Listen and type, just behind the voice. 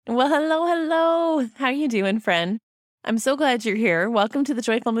Well, hello, hello. How you doing, friend? I'm so glad you're here. Welcome to the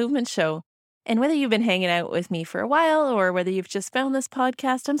Joyful Movement Show. And whether you've been hanging out with me for a while or whether you've just found this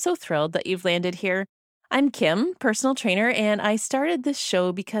podcast, I'm so thrilled that you've landed here. I'm Kim, personal trainer, and I started this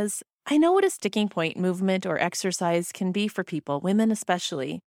show because I know what a sticking point movement or exercise can be for people, women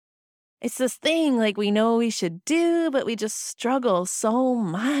especially. It's this thing like we know we should do, but we just struggle so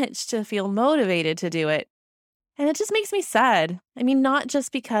much to feel motivated to do it. And it just makes me sad. I mean, not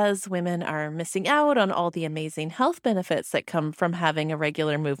just because women are missing out on all the amazing health benefits that come from having a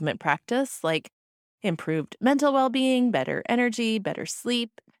regular movement practice, like improved mental well being, better energy, better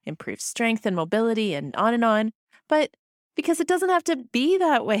sleep, improved strength and mobility, and on, but because it doesn't have to be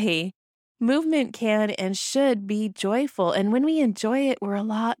that way. Movement can and should be joyful. And when we enjoy it, we're a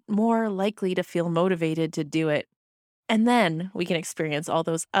lot more likely to feel motivated to do it. And then we can experience all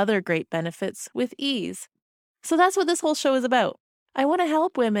those other great benefits with ease. So that's what this whole show is about. I want to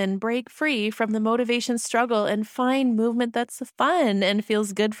help women break free from the motivation struggle and find movement that's fun and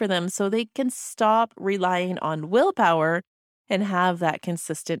feels good for them so they can stop relying on willpower and have that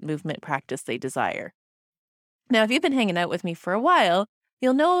consistent movement practice they desire. Now, if you've been hanging out with me for a while,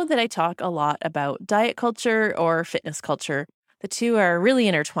 you'll know that I talk a lot about diet culture or fitness culture. The two are really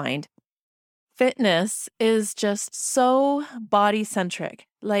intertwined. Fitness is just so body centric.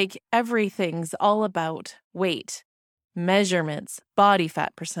 Like everything's all about weight, measurements, body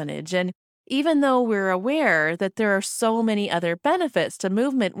fat percentage. And even though we're aware that there are so many other benefits to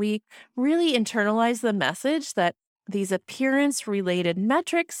movement, we really internalize the message that these appearance related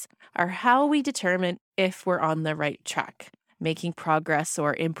metrics are how we determine if we're on the right track, making progress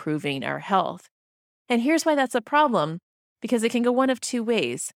or improving our health. And here's why that's a problem, because it can go one of two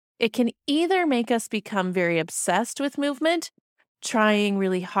ways. It can either make us become very obsessed with movement, trying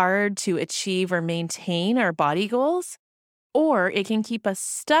really hard to achieve or maintain our body goals, or it can keep us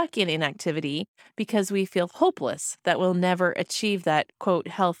stuck in inactivity because we feel hopeless that we'll never achieve that, quote,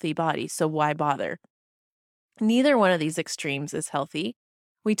 healthy body. So why bother? Neither one of these extremes is healthy.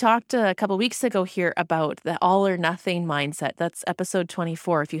 We talked a couple weeks ago here about the all or nothing mindset. That's episode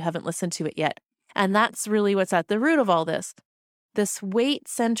 24 if you haven't listened to it yet. And that's really what's at the root of all this. This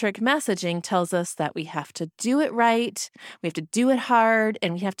weight-centric messaging tells us that we have to do it right, we have to do it hard,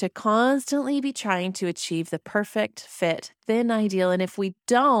 and we have to constantly be trying to achieve the perfect fit, thin ideal. And if we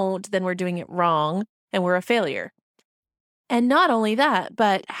don't, then we're doing it wrong and we're a failure. And not only that,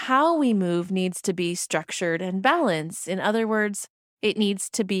 but how we move needs to be structured and balanced. In other words, it needs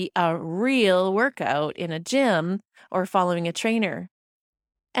to be a real workout in a gym or following a trainer.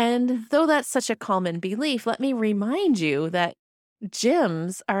 And though that's such a common belief, let me remind you that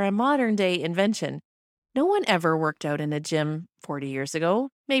gyms are a modern day invention. No one ever worked out in a gym 40 years ago,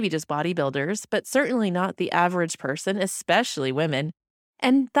 maybe just bodybuilders, but certainly not the average person, especially women.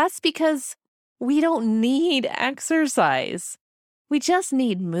 And that's because we don't need exercise. We just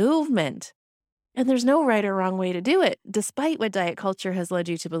need movement. And there's no right or wrong way to do it, despite what diet culture has led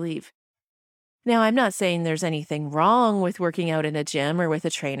you to believe. Now, I'm not saying there's anything wrong with working out in a gym or with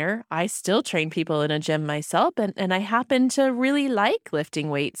a trainer. I still train people in a gym myself, and I happen to really like lifting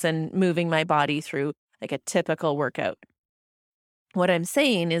weights and moving my body through like a typical workout. What I'm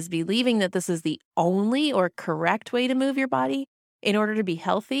saying is believing that this is the only or correct way to move your body in order to be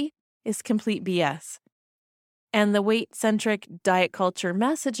healthy is complete BS. And the weight centric diet culture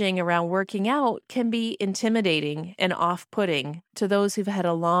messaging around working out can be intimidating and off putting to those who've had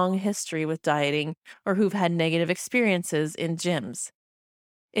a long history with dieting or who've had negative experiences in gyms.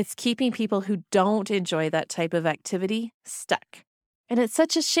 It's keeping people who don't enjoy that type of activity stuck. And it's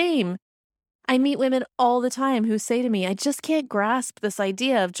such a shame. I meet women all the time who say to me, I just can't grasp this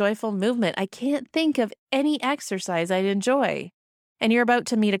idea of joyful movement. I can't think of any exercise I'd enjoy. And you're about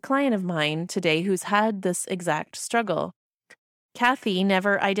to meet a client of mine today who's had this exact struggle. Kathy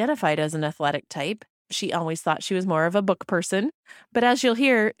never identified as an athletic type. She always thought she was more of a book person. But as you'll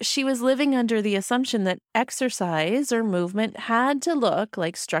hear, she was living under the assumption that exercise or movement had to look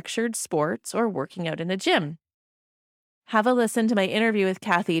like structured sports or working out in a gym. Have a listen to my interview with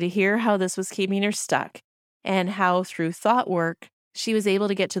Kathy to hear how this was keeping her stuck and how through thought work, she was able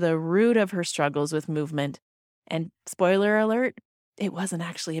to get to the root of her struggles with movement. And spoiler alert, it wasn't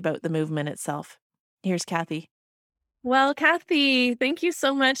actually about the movement itself. Here's Kathy. Well, Kathy, thank you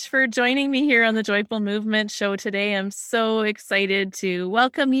so much for joining me here on the Joyful Movement Show today. I'm so excited to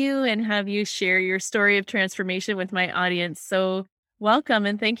welcome you and have you share your story of transformation with my audience. So welcome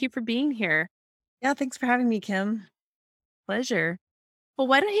and thank you for being here. Yeah, thanks for having me, Kim. Pleasure. Well,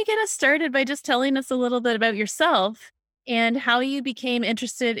 why don't you get us started by just telling us a little bit about yourself and how you became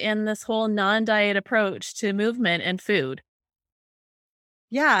interested in this whole non-diet approach to movement and food?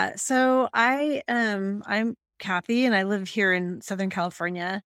 Yeah. I'm Kathy and I live here in Southern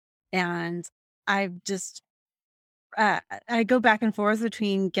California. And I've just I go back and forth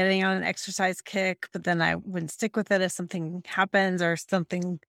between getting on an exercise kick, but then I wouldn't stick with it if something happens or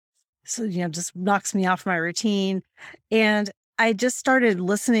something just knocks me off my routine. And I just started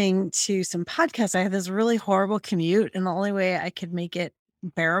listening to some podcasts. I had this really horrible commute, and the only way I could make it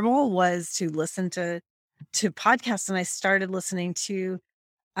bearable was to listen to podcasts. And I started listening to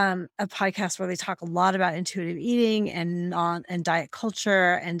a podcast where they talk a lot about intuitive eating and diet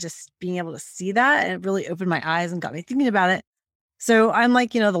culture and just being able to see that. And it really opened my eyes and got me thinking about it. So I'm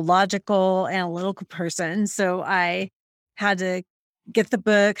like, the logical, analytical person. So I had to get the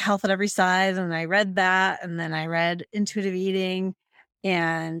book, Health at Every Size, and I read that. And then I read Intuitive Eating.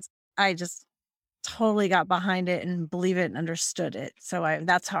 And I just totally got behind it and believe it and understood it. So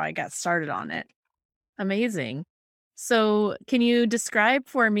that's how I got started on it. Amazing. So, can you describe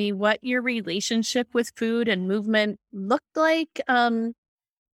for me what your relationship with food and movement looked like,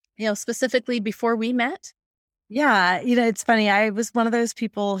 specifically before we met? Yeah, it's funny. I was one of those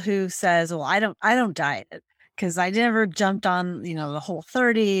people who says, "Well, I don't diet because I never jumped on, the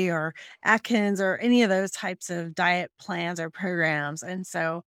Whole30 or Atkins or any of those types of diet plans or programs." And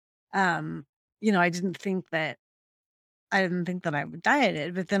so, um, I didn't think that I would diet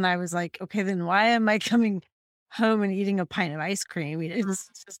it. But then I was like, okay, then why am I coming home and eating a pint of ice cream? It's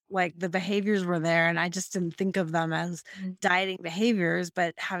just like the behaviors were there, and I just didn't think of them as dieting behaviors.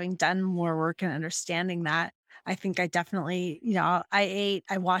 But having done more work and understanding that, I think I definitely, I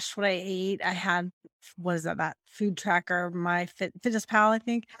watched what I ate. I had, what is that food tracker, my Fitness Pal, I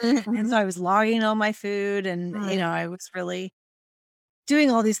think. And so I was logging all my food, and, I was really doing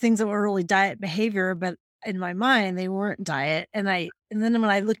all these things that were really diet behavior, but in my mind, they weren't diet. And then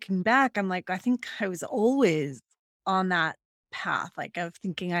when I looking back, I'm like, I think I was always on that path, like of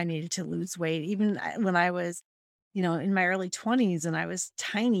thinking I needed to lose weight, even when I was, in my early 20s and I was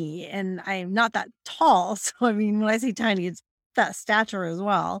tiny and I'm not that tall. So, I mean, when I say tiny, it's that stature as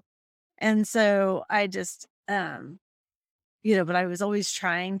well. And so I just, but I was always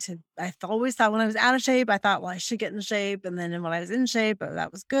always thought when I was out of shape, I thought, well, I should get in shape. And then when I was in shape,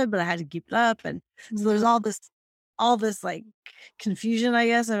 that was good, but I had to keep it up. And so there's all this like confusion, I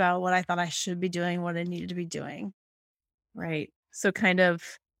guess, about what I thought I should be doing, what I needed to be doing. Right. So, kind of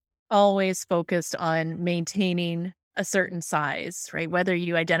always focused on maintaining a certain size, right? Whether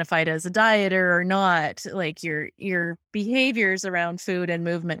you identified as a dieter or not, like your behaviors around food and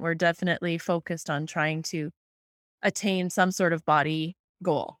movement were definitely focused on trying to attain some sort of body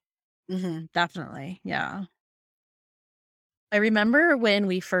goal. Definitely. Yeah. I remember when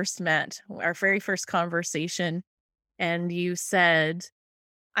we first met, our very first conversation, and you said,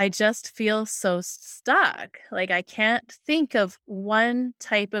 I just feel so stuck. Like, I can't think of one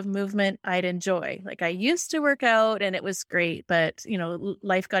type of movement I'd enjoy. Like, I used to work out and it was great, but,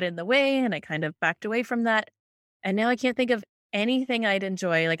 life got in the way and I kind of backed away from that. And now I can't think of anything I'd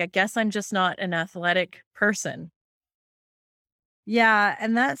enjoy. Like, I guess I'm just not an athletic person. Yeah.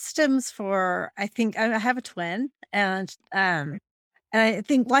 And that stems I think I have a twin, and I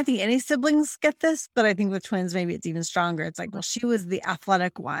think, well, I think any siblings get this, but I think with twins, maybe it's even stronger. It's like, well, she was the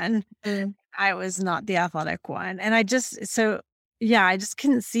athletic one. I was not the athletic one. And I just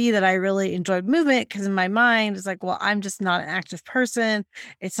couldn't see that I really enjoyed movement because in my mind, it's like, well, I'm just not an active person.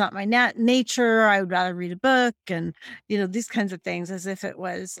 It's not my nature. I would rather read a book and, these kinds of things as if it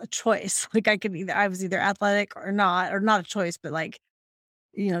was a choice. Like I was either athletic or not a choice, but like,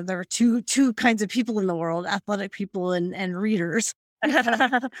 there were two kinds of people in the world, athletic people and readers. And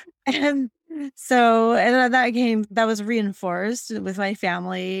that was reinforced with my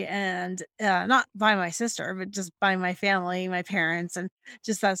family and not by my sister, but just by my family, my parents, and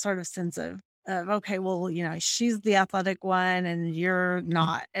just that sort of sense of okay, well, she's the athletic one and you're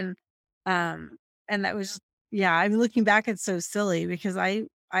not. And that was, yeah, I'm looking back, it's so silly because I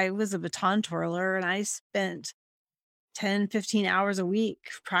was a baton twirler and I spent 10, 15 hours a week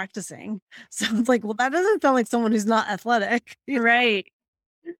practicing. So it's like, well, that doesn't sound like someone who's not athletic. Right.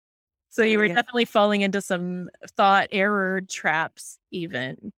 So you were Yeah. definitely falling into some thought error traps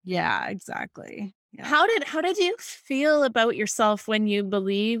even. Yeah, exactly. Yeah. How did you feel about yourself when you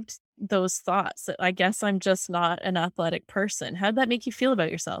believed those thoughts? That I guess I'm just not an athletic person. How did that make you feel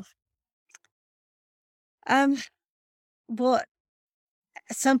about yourself? Um, well,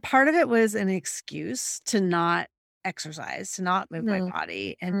 some part of it was an excuse to not exercise, to not move my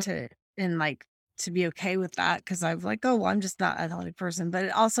body and to be okay with that because I was like, oh, well, I'm just not an athletic person. But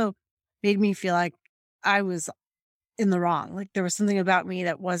it also made me feel like I was in the wrong. Like there was something about me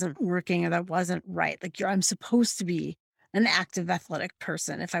that wasn't working or that wasn't right. Like I'm supposed to be an active athletic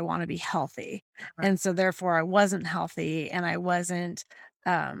person if I want to be healthy. Right. And so therefore I wasn't healthy and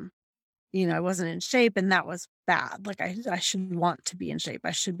um I wasn't in shape, and that was bad. Like I should want to be in shape.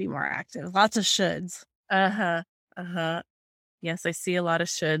 I should be more active. Lots of shoulds. Uh-huh. Uh-huh. Yes, I see a lot of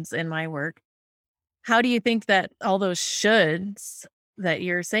shoulds in my work. How do you think that all those shoulds that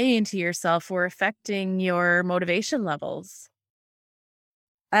you're saying to yourself were affecting your motivation levels?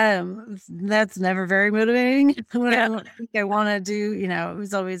 That's never very motivating. When I Yeah. don't think I want to do, it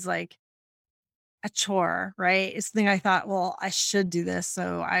was always like a chore, right? It's something I thought, well, I should do this,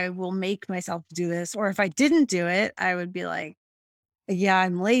 so I will make myself do this. Or if I didn't do it, I would be like, yeah,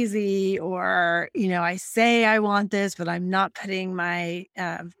 I'm lazy, or, I say I want this, but I'm not putting my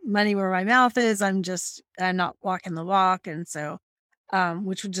money where my mouth is. I'm not walking the walk. And so,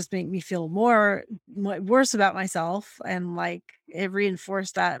 which would just make me feel worse about myself. And like it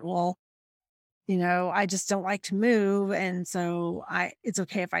reinforced that, well, I just don't like to move. And so it's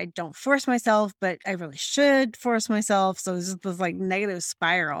okay if I don't force myself, but I really should force myself. So it's just this like negative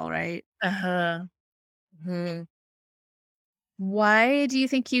spiral, right? Uh-huh. Mhm. Why do you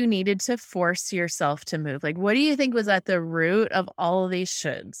think you needed to force yourself to move? Like, what do you think was at the root of all of these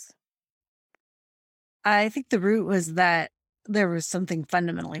shoulds? I think the root was that there was something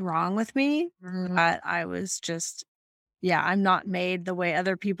fundamentally wrong with me. Mm. That I was just, yeah, I'm not made the way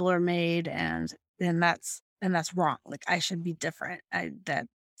other people are made, and that's wrong. Like I should be different. I that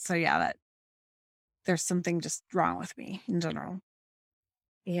so yeah, that there's something just wrong with me in general.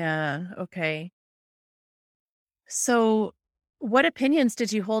 Yeah, okay. So, what opinions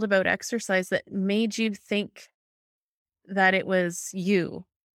did you hold about exercise that made you think that it was you,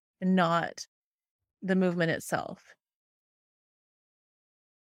 not the movement itself?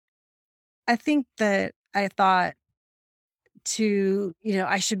 I think that I thought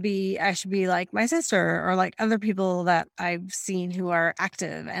I should be like my sister or like other people that I've seen who are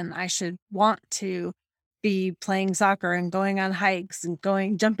active, and I should want to be playing soccer and going on hikes and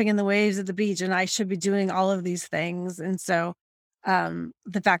going jumping in the waves at the beach, and I should be doing all of these things. And so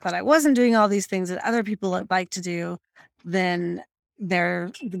the fact that I wasn't doing all these things that other people would like to do, then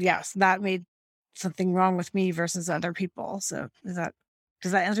yes, that made something wrong with me versus other people. So does that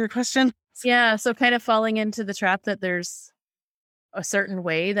answer your question? Yeah, so kind of falling into the trap that there's a certain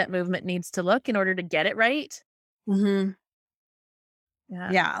way that movement needs to look in order to get it right? Hmm.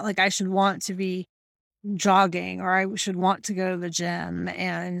 Yeah. Yeah, like I should want to be jogging, or I should want to go to the gym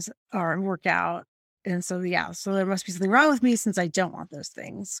or work out. And so yeah, so there must be something wrong with me since I don't want those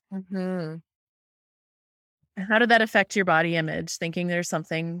things. Mhm. How did that affect your body image, thinking there's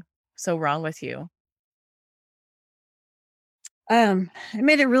something so wrong with you? It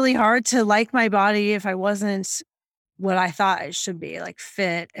made it really hard to like my body if I wasn't what I thought it should be, like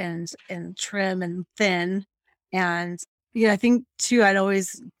fit and trim and thin. And I think too, I'd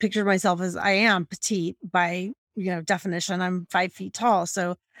always pictured myself as I am petite by definition. I'm 5 feet tall.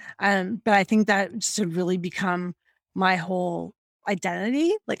 So but I think that just had really become my whole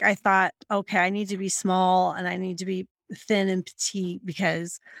identity. Like I thought, okay, I need to be small and I need to be thin and petite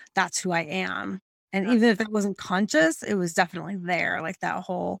because that's who I am. And even if it wasn't conscious, it was definitely there. Like that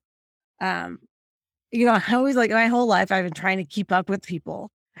whole um I always like my whole life I've been trying to keep up with people.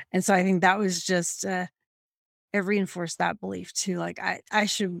 And so I think that was just it reinforced that belief too. Like I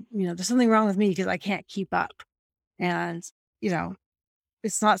should, there's something wrong with me because I can't keep up. And, you know,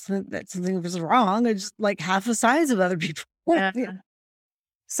 it's not something was wrong. It's just like half the size of other people. Yeah. Yeah.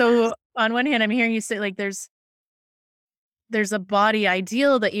 So, on one hand, I'm hearing you say, like, there's a body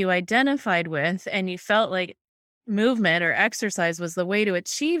ideal that you identified with, and you felt like movement or exercise was the way to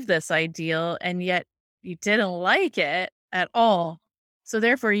achieve this ideal, and yet you didn't like it at all. So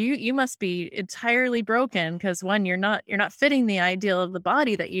therefore you must be entirely broken because one, you're not fitting the ideal of the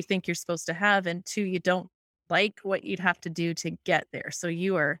body that you think you're supposed to have, and two, you don't like what you'd have to do to get there. So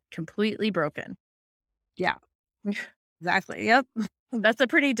you are completely broken. Yeah, exactly. Yep. That's a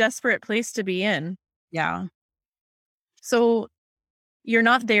pretty desperate place to be in. Yeah. So you're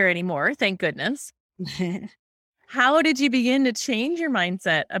not there anymore, thank goodness. How did you begin to change your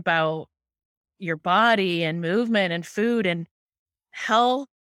mindset about your body and movement and food and health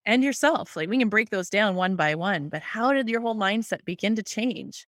and yourself? Like we can break those down one by one, but how did your whole mindset begin to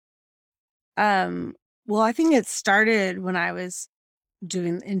change? um, well, I think it started when I was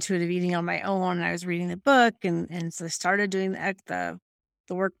doing intuitive eating on my own, and I was reading the book, and so I started doing the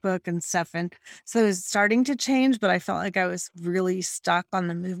workbook and stuff, and so it was starting to change, but I felt like I was really stuck on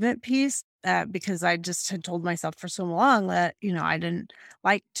the movement piece, because I just had told myself for so long that, I didn't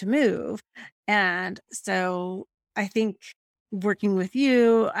like to move. And so I think working with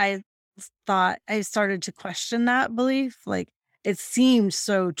you, I I started to question that belief. Like it seemed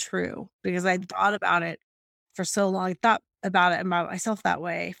so true because I thought about it for so long. I thought about it about myself that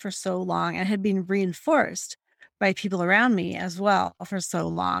way for so long and had been reinforced by people around me as well for so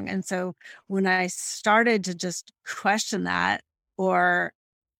long. And so when I started to just question that, or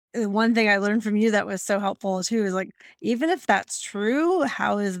one thing I learned from you that was so helpful too is like, even if that's true,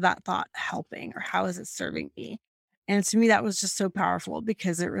 how is that thought helping or how is it serving me? And to me, that was just so powerful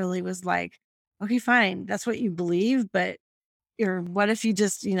because it really was like, okay, fine, that's what you believe, but or what if you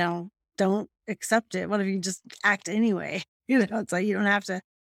just, don't accept it? What if you just act anyway? It's like you don't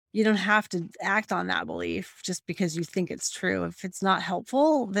have to act on that belief just because you think it's true. If it's not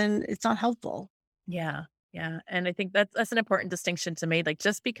helpful, then it's not helpful. Yeah. Yeah. And I think that's an important distinction to make. Like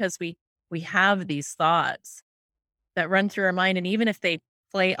just because we have these thoughts that run through our mind, and even if they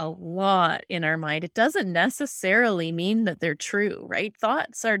play a lot in our mind, it doesn't necessarily mean that they're true, right?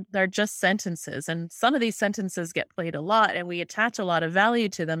 Thoughts are just sentences, and some of these sentences get played a lot, and we attach a lot of value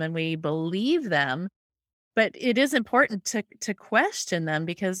to them, and we believe them. But it is important to question them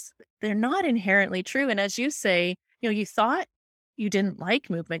because they're not inherently true. And as you say, you thought you didn't like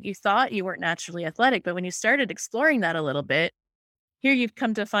movement, you thought you weren't naturally athletic, but when you started exploring that a little bit, here you've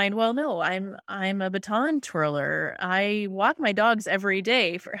come to find, well, no, I'm a baton twirler. I walk my dogs every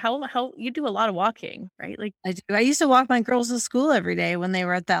day. For how you do a lot of walking, right? Like, I do. I used to walk my girls to school every day when they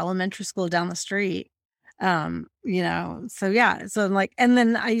were at the elementary school down the street. So yeah. So I'm like, and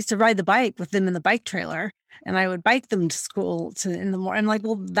then I used to ride the bike with them in the bike trailer and I would bike them to school in the morning. I'm like,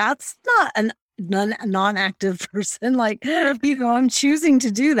 well, that's not a non-active person. Like, I'm choosing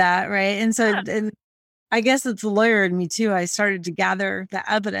to do that. Right. And so, yeah, and I guess it's the lawyer in me too. I started to gather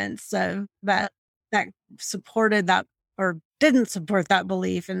the evidence of that supported that or didn't support that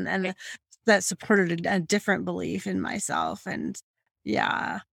belief and that supported a different belief in myself. And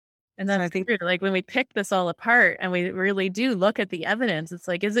yeah. and So that's I think, weird. Like when we pick this all apart and we really do look at the evidence, it's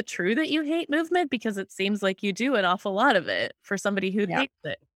like, is it true that you hate movement? Because it seems like you do an awful lot of it for somebody who yeah. hates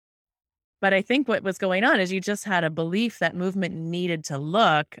it. But I think what was going on is you just had a belief that movement needed to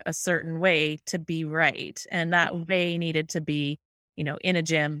look a certain way to be right. And that way needed to be, in a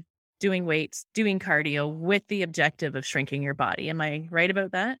gym, doing weights, doing cardio with the objective of shrinking your body. Am I right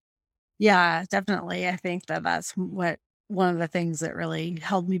about that? Yeah, definitely. I think that's one of the things that really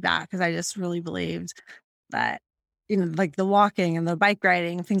held me back because I just really believed that, like the walking and the bike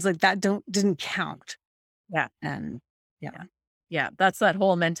riding and things like that didn't count. Yeah. And yeah. Yeah. Yeah. That's that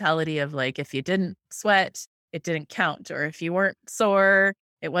whole mentality of like, if you didn't sweat, it didn't count. Or if you weren't sore,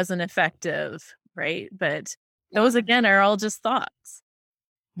 it wasn't effective. Right. But those Yeah. again are all just thoughts.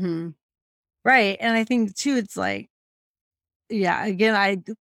 Mhm. Right. And I think too, it's like, yeah, again,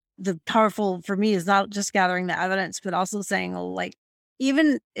 the powerful for me is not just gathering the evidence, but also saying, well, like,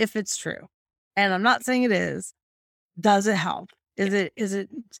 even if it's true, and I'm not saying it is, does it help? Yeah.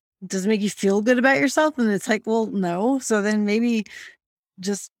 Does it make you feel good about yourself? And it's like, well, no. So then maybe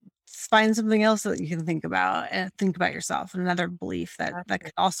just find something else that you can think about and think about yourself. Another belief that Exactly.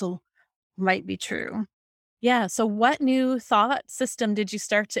 could also might be true. Yeah. So, what new thought system did you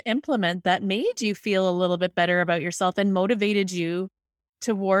start to implement that made you feel a little bit better about yourself and motivated you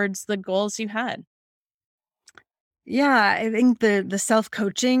towards the goals you had? Yeah, I think the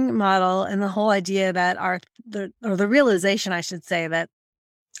self-coaching model and the whole idea that the realization I should say that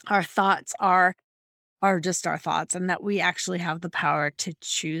our thoughts are just our thoughts and that we actually have the power to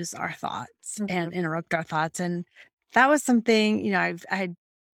choose our thoughts Mhm. and interrupt our thoughts. And that was something,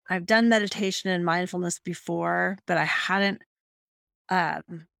 I've done meditation and mindfulness before, but I hadn't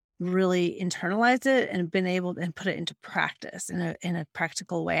um, really internalized it and been able to and put it into practice in a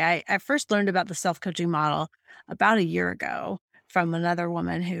practical way. I first learned about the self coaching model about a year ago from another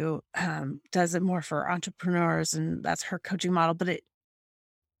woman who does it more for entrepreneurs, and that's her coaching model. But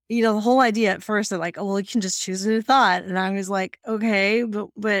the whole idea at first that like, oh, well, you can just choose a new thought, and I was like, okay,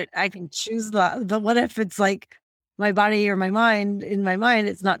 but I can choose that. But what if it's like my body or my mind? In my mind,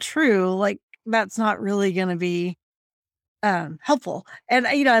 it's not true. Like that's not really going to be helpful. And,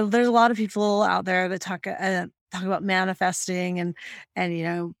 there's a lot of people out there that talk about manifesting and,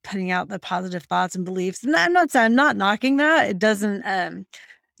 putting out the positive thoughts and beliefs. And I'm not knocking that. It doesn't,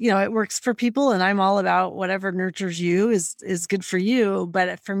 it works for people and I'm all about whatever nurtures you is good for you.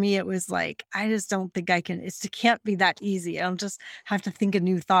 But for me, it was like, I just don't think it can't be that easy. I don't just have to think a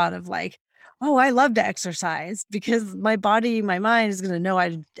new thought of like, oh, I love to exercise because my body, my mind is going to know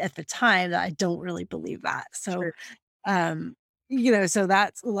at the time that I don't really believe that. So Sure. um, so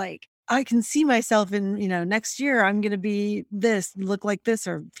that's like, I can see myself in, next year I'm going to be this, look like this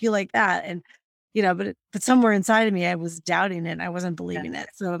or feel like that. And but somewhere inside of me, I was doubting it. I wasn't Yeah. believing it.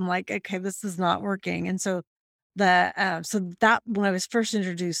 So I'm like, okay, this is not working. And so so that when I was first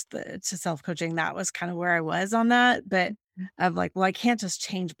introduced to self-coaching, that was kind of where I was on that. But Mhm. of like, well, I can't just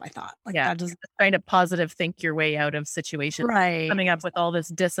change my thought. Like Yeah. that doesn't Trying to positive think your way out of situations, right. coming up with all this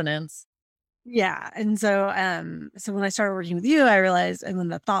dissonance. Yeah. And so when I started working with you, I realized, and then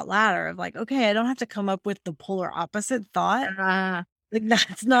the thought ladder of like, okay, I don't have to come up with the polar opposite thought. Ah, Like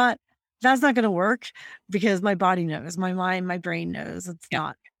that's not going to work because my body knows, my mind, my brain knows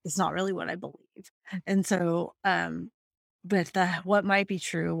yeah. it's not really what I believe. And so, with what might be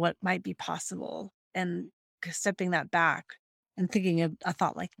true, what might be possible, and stepping that back and thinking of a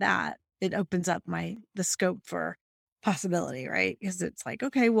thought like that, it opens up the scope for possibility, right? Because it's like,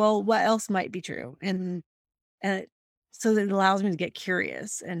 okay, well, what else might be true? And so that it allows me to get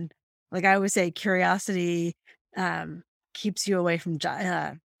curious. And like I always say, curiosity um, keeps you away from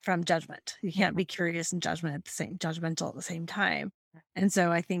judgment. You can't Mhm. be curious and judgmental at the same time. And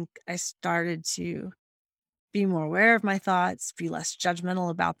so I think I started to be more aware of my thoughts, be less judgmental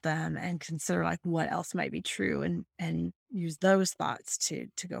about them, and consider like what else might be true, and use those thoughts to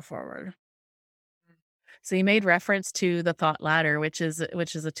go forward. So you made reference to the thought ladder, which is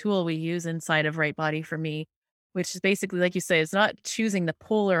a tool we use inside of Right Body for Me, which is basically like you say, it's not choosing the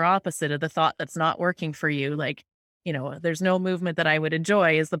polar opposite of the thought that's not working for you. Like, there's no movement that I would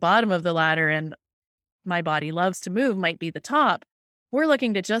enjoy is the bottom of the ladder and my body loves to move might be the top. We're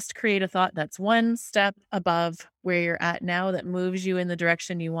looking to just create a thought that's one step above where you're at now that moves you in the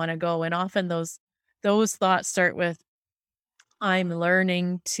direction you want to go. And often those thoughts start with I'm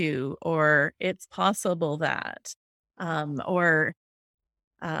learning to, or it's possible that, or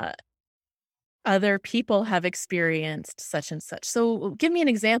uh, other people have experienced such and such. So, give me an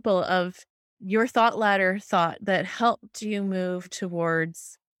example of your thought ladder thought that helped you move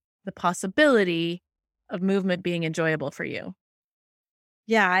towards the possibility of movement being enjoyable for you.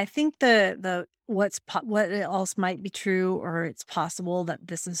 Yeah, I think what else might be true, or it's possible that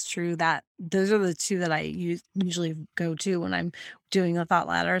this is true. That those are the two that I usually go to when I'm doing a thought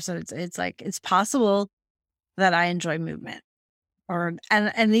ladder. So it's like it's possible that I enjoy movement, or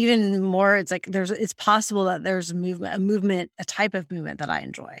and even more, it's possible that there's a type of movement that I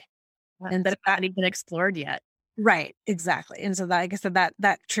enjoy, and That so I haven't even explored yet. right, exactly. And so that, like I said,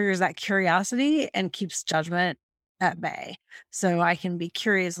 that triggers that curiosity and keeps judgment at bay. So I can be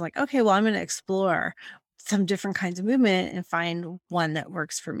curious, like, okay, well, I'm going to explore some different kinds of movement and find one that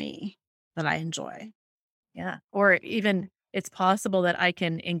works for me that I enjoy. Yeah. Or even it's possible that I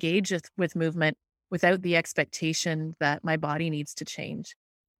can engage with movement without the expectation that my body needs to change,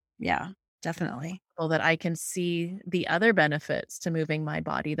 Yeah, definitely. so that I can see the other benefits to moving my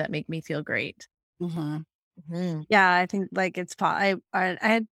body that make me feel great. Hmm. Mhm. Yeah, I think like I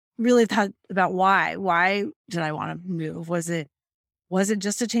had really thought about why did I want to move? Was it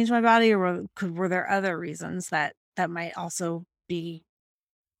just to change my body, or were there other reasons that might also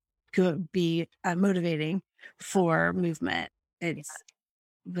could be motivating for movement? It's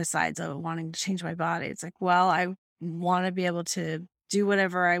besides wanting to change my body. It's like, well, I want to be able to do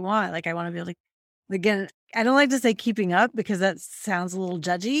whatever I want. Like I want to be able to, again, I don't like to say keeping up because that sounds a little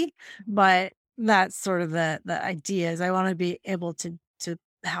judgy, but that's sort of the idea is I want to be able to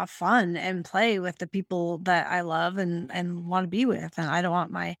have fun and play with the people that I love and want to be with. And I don't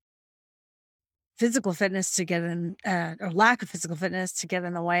want my physical fitness to get in or lack of physical fitness to get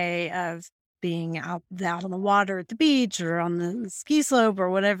in the way of being out on the water at the beach or on the ski slope or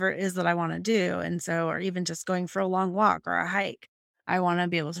whatever it is that I want to do. And so, or even just going for a long walk or a hike, I want to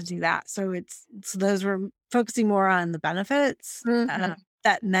be able to do that. So those were focusing more on the benefits Mhm.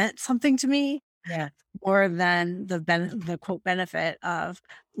 that meant something to me Yeah. more than the quote benefit of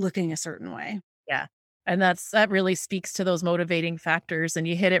looking a certain way. Yeah. And that really speaks to those motivating factors, and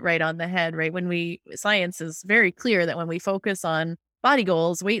you hit it right on the head, right? Science is very clear that when we focus on body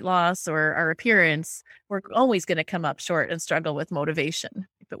goals, weight loss, or our appearance, we're always going to come up short and struggle with motivation.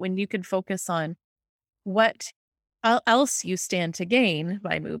 But when you can focus on what else you stand to gain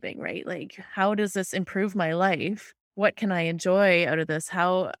by moving, right? Like, how does this improve my life? What can I enjoy out of this?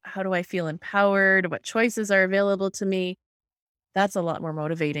 How do I feel empowered? What choices are available to me? That's a lot more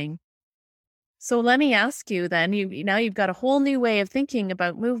motivating. So let me ask you then, now you've got a whole new way of thinking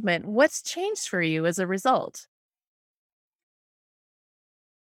about movement. What's changed for you as a result?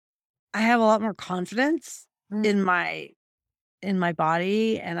 I have a lot more confidence Mm. in my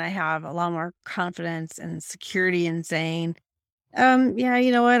body, and I have a lot more confidence and security in saying, yeah,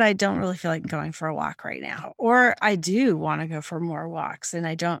 you know what? I don't really feel like going for a walk right now. Or I do want to go for more walks, and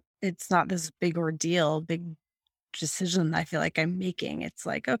it's not this big ordeal, big decision that I feel like I'm making. It's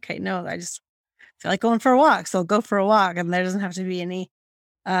like, okay, no, I just feel like going for a walk, so I'll go for a walk, and there doesn't have to be any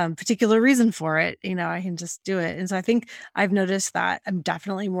particular reason for it. I can just do it. And so I think I've noticed that I'm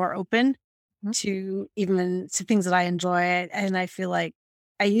definitely more open Mhm. to even to things that I enjoy. And I feel like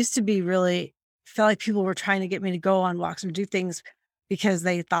I used to be really felt like people were trying to get me to go on walks or do things because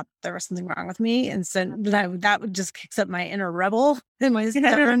they thought there was something wrong with me. And so that would just kicks up my inner rebel and my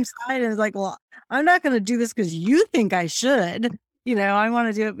stubborn side. And it's like, well, I'm not going to do this because you think I should. I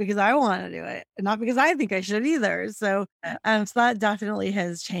want to do it because I want to do it, and not because I think I should either. So that definitely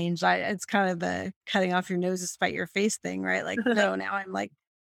has changed. It's kind of the cutting off your nose to spite your face thing, right? Like, no, now I'm like,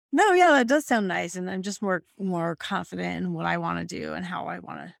 no, yeah, that does sound nice, and I'm just more confident in what I want to do and how I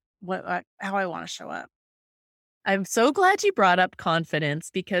want to how I want to show up. I'm so glad you brought up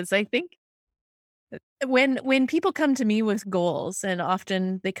confidence because I think when people come to me with goals, and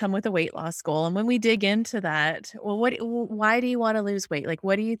often they come with a weight loss goal, and when we dig into that, well, why do you want to lose weight? Like,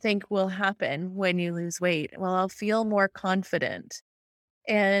 what do you think will happen when you lose weight? Well, I'll feel more confident.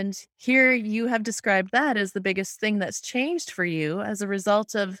 And here you have described that as the biggest thing that's changed for you as a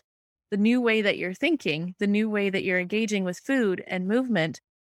result of the new way that you're thinking, the new way that you're engaging with food and movement.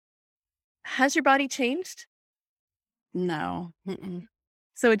 Has your body changed? No. Mm-mm.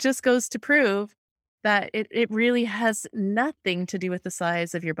 So it just goes to prove that it really has nothing to do with the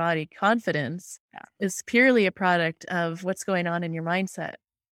size of your body. Confidence is purely a product of what's going on in your mindset.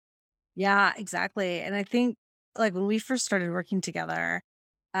 Yeah, exactly. And I think like when we first started working together,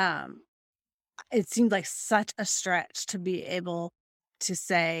 um, it seemed like such a stretch to be able to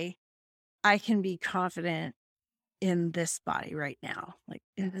say, I can be confident in this body right now. Like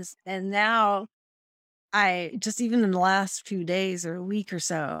in this, and now I just even in the last few days or a week or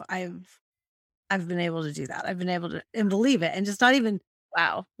so, I've been able to do that. I've been able to and believe it and just not even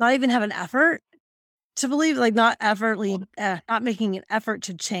have an effort to believe, like not making an effort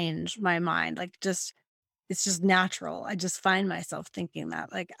to change my mind. Like just it's just natural. I just find myself thinking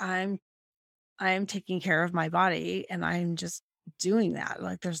that like I'm taking care of my body and I'm just doing that.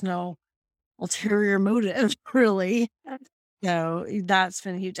 Like there's no ulterior motive really. So that's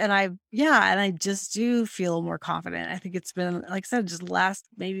been huge. And I just do feel more confident. I think it's been, like I said, just last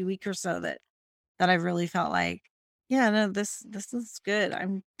maybe week or so that I've really felt like, yeah, no, this is good.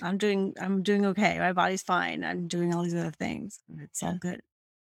 I'm doing okay. My body's fine. I'm doing all these other things. It's all good.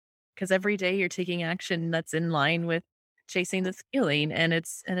 Because every day you're taking action that's in line with chasing this feeling, and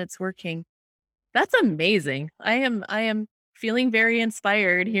it's working. That's amazing. I am feeling very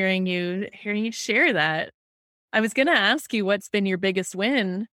inspired hearing you share that. I was gonna ask you what's been your biggest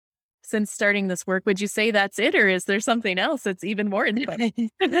win since starting this work. Would you say that's it, or is there something else that's even more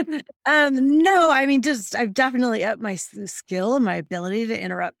important? No, I mean, just I've definitely upped my skill and my ability to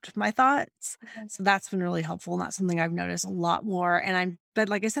interrupt my thoughts. So that's been really helpful. And that's something I've noticed a lot more. But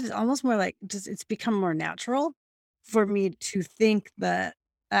like I said, it's almost more like just it's become more natural for me to think that,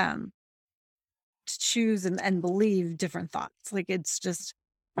 um, to choose and believe different thoughts. Like it's just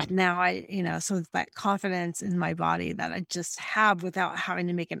now so it's that confidence in my body that I just have without having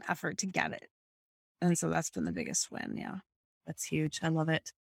to make an effort to get it. And so that's been the biggest win. Yeah. That's huge. I love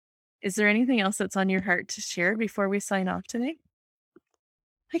it. Is there anything else that's on your heart to share before we sign off today?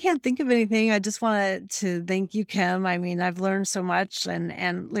 I can't think of anything. I just wanted to thank you, Kim. I mean, I've learned so much,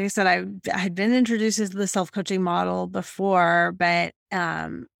 and like I said, I had been introduced to the self coaching model before, but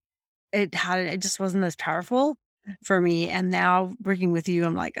it just wasn't as powerful for me. And now working with you,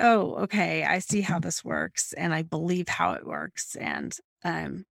 I'm like, oh, okay, I see how this works, and I believe how it works, and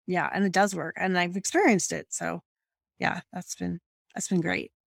yeah, and it does work, and I've experienced it. So yeah, that's been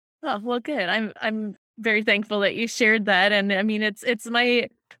great. Oh, well, good. I'm very thankful that you shared that. And I mean, it's my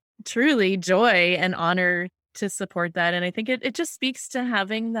truly joy and honor to support that. And I think it just speaks to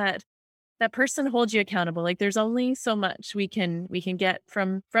having that person hold you accountable. Like there's only so much we can get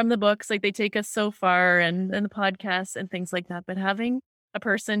from the books. Like they take us so far and the podcasts and things like that. But having a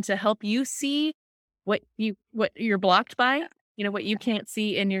person to help you see what you're blocked by, what you can't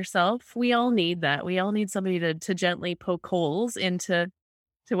see in yourself. We all need that. We all need somebody to gently poke holes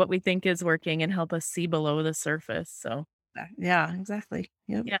to what we think is working and help us see below the surface. So Yeah, exactly.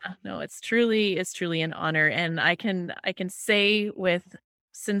 Yep. yeah, no, it's truly an honor. And I can say with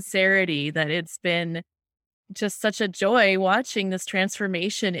sincerity that it's been just such a joy watching this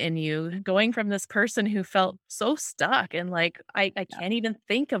transformation in you, going from this person who felt so stuck and like, I can't even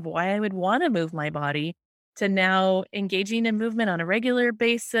think of why I would want to move my body, to now engaging in movement on a regular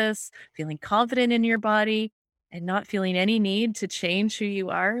basis, feeling confident in your body and not feeling any need to change who you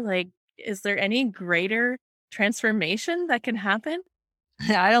are. Like, is there any greater transformation that can happen?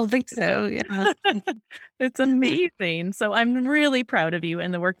 I don't think so. Yeah. It's amazing. So I'm really proud of you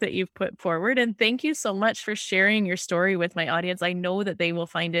and the work that you've put forward. And thank you so much for sharing your story with my audience. I know that they will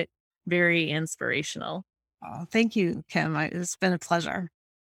find it very inspirational. Oh, thank you, Kim. It's been a pleasure.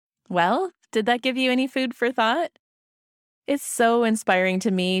 Well, did that give you any food for thought? It's so inspiring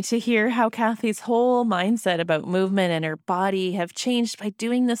to me to hear how Kathy's whole mindset about movement and her body have changed by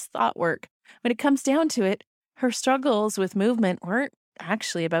doing this thought work. When it comes down to it, her struggles with movement weren't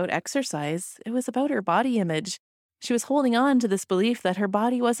actually about exercise, it was about her body image. She was holding on to this belief that her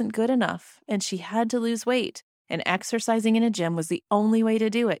body wasn't good enough and she had to lose weight, and exercising in a gym was the only way to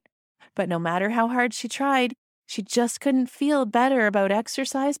do it. But no matter how hard she tried, she just couldn't feel better about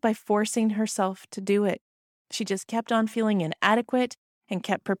exercise by forcing herself to do it. She just kept on feeling inadequate and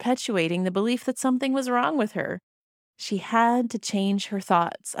kept perpetuating the belief that something was wrong with her. She had to change her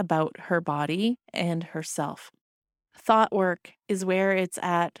thoughts about her body and herself. Thought work is where it's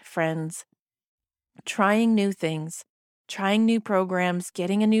at, friends. Trying new things, trying new programs,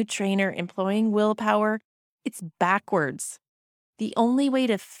 getting a new trainer, employing willpower, it's backwards. The only way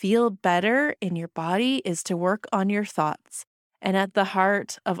to feel better in your body is to work on your thoughts. And at the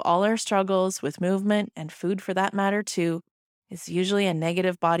heart of all our struggles with movement and food for that matter too, is usually a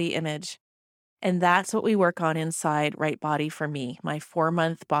negative body image. And that's what we work on inside Right Body for Me, my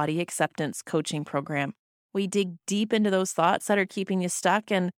 4-month body acceptance coaching program. We dig deep into those thoughts that are keeping you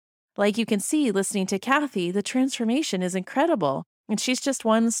stuck. And like you can see, listening to Kathy, the transformation is incredible. And she's just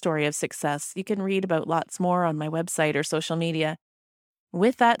one story of success. You can read about lots more on my website or social media.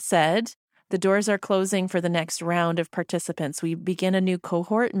 With that said, the doors are closing for the next round of participants. We begin a new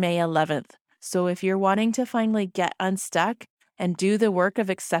cohort May 11th. So if you're wanting to finally get unstuck and do the work of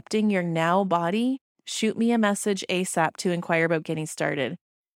accepting your now body, shoot me a message ASAP to inquire about getting started.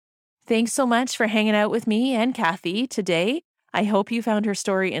 Thanks so much for hanging out with me and Kathy today. I hope you found her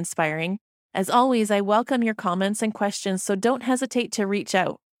story inspiring. As always, I welcome your comments and questions, so don't hesitate to reach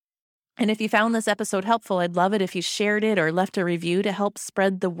out. And if you found this episode helpful, I'd love it if you shared it or left a review to help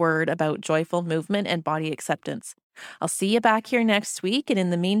spread the word about joyful movement and body acceptance. I'll see you back here next week. And in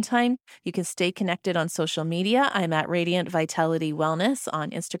the meantime, you can stay connected on social media. I'm at Radiant Vitality Wellness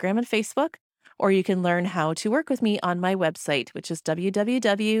on Instagram and Facebook, or you can learn how to work with me on my website, which is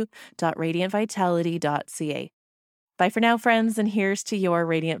www.radiantvitality.ca. Bye for now, friends, and here's to your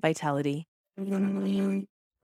radiant vitality.